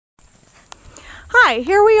Hi,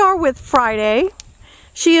 here we are with Friday.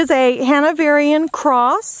 She is a Hanoverian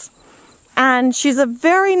cross, and she's a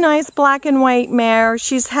very nice black and white mare.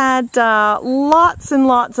 She's had lots and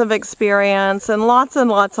lots of experience and lots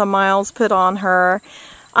of miles put on her.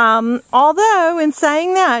 Although, in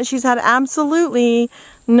saying that, she's had absolutely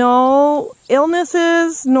no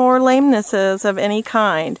illnesses nor lamenesses of any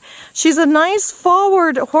kind. She's a nice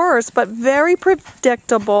forward horse, but very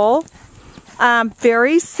predictable,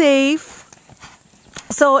 very safe.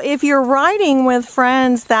 So if you're riding with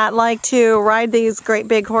friends that like to ride these great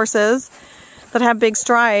big horses that have big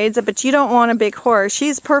strides, but you don't want a big horse,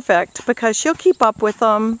 she's perfect because she'll keep up with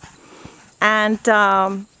them, and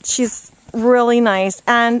she's really nice.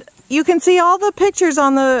 And you can see all the pictures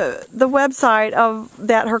on the website of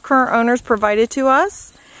that her current owners provided to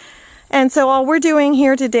us. And so all we're doing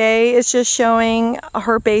here today is just showing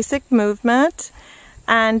her basic movement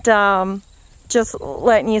and just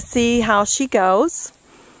letting you see how she goes.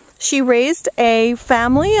 She raised a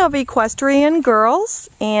family of equestrian girls,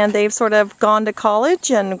 and they've sort of gone to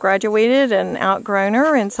college and graduated and outgrown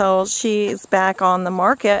her, and so she's back on the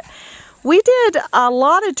market. We did a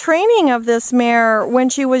lot of training of this mare when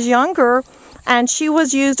she was younger, and she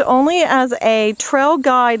was used only as a trail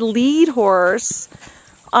guide lead horse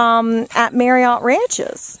at Marriott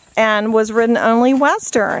ranches, and was ridden only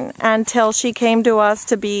Western until she came to us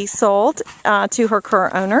to be sold to her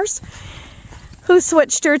current owners, who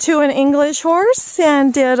switched her to an English horse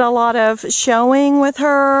and did a lot of showing with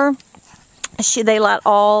her. They let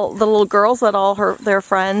all the little girls, let all their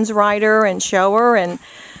friends ride her and show her, and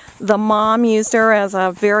the mom used her as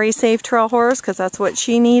a very safe trail horse because that's what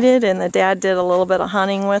she needed, and the dad did a little bit of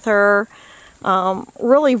hunting with her.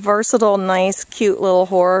 Really versatile, nice, cute little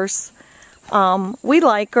horse. We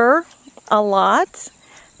like her a lot,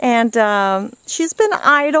 and she's been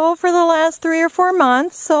idle for the last 3 or 4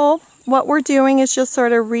 months, so what we're doing is just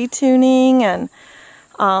sort of retuning and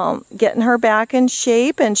getting her back in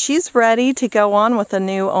shape, and she's ready to go on with a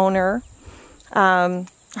new owner.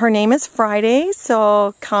 Her name is Friday,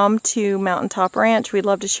 so come to Mountaintop Ranch. We'd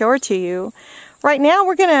love to show her to you. Right now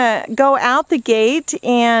we're going to go out the gate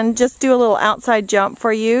and just do a little outside jump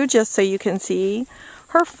for you, just so you can see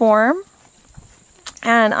her form.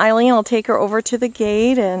 And Eileen will take her over to the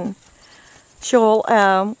gate, and she'll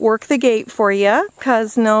work the gate for you,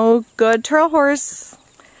 because no good trail horse,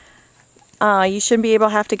 you shouldn't be able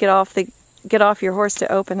to have to get off your horse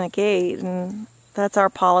to open a gate, and that's our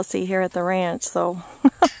policy here at the ranch. So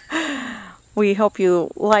we hope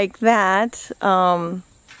you like that.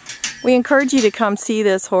 We encourage you to come see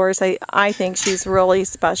this horse. I think she's really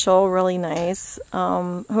special, really nice.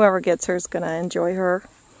 Whoever gets her is going to enjoy her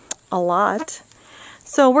a lot.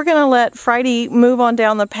 So we're going to let Friday move on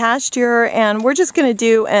down the pasture, and we're just going to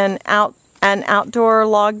do an outdoor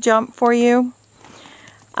log jump for you.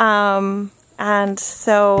 And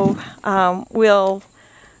so we'll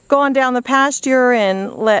go on down the pasture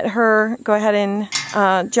and let her go ahead and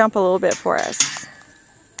jump a little bit for us.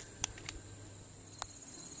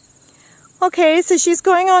 Okay, so she's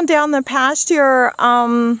going on down the pasture.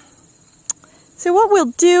 So what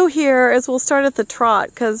we'll do here is we'll start at the trot,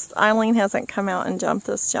 because Eileen hasn't come out and jumped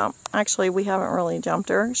this jump. Actually, we haven't really jumped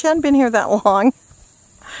her. She hadn't been here that long.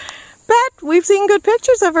 But we've seen good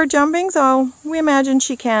pictures of her jumping, so we imagine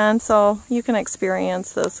she can. So you can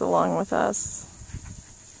experience this along with us.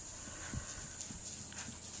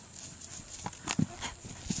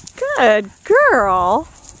 Good girl.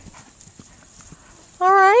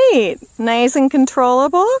 All right, nice and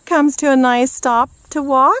controllable. Comes to a nice stop to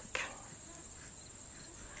walk.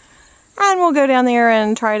 And we'll go down there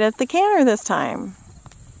and try it at the canter this time.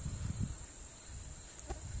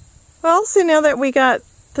 Well, so now that we got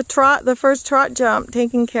the first trot jump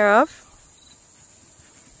taken care of,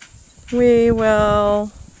 we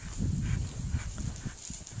will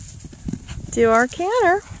do our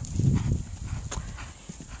canter.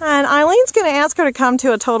 And Eileen's going to ask her to come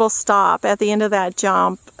to a total stop at the end of that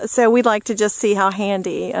jump. So we'd like to just see how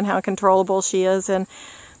handy and how controllable she is. And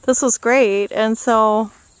this was great. And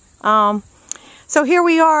so so here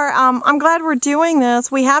we are. I'm glad we're doing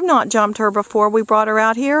this. We have not jumped her before. We brought her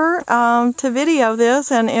out here to video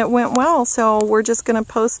this, and it went well. So we're just going to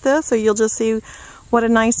post this, so you'll just see what a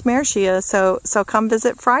nice mare she is. So come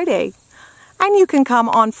visit Friday. And you can come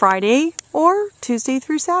on Friday or Tuesday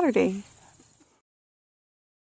through Saturday.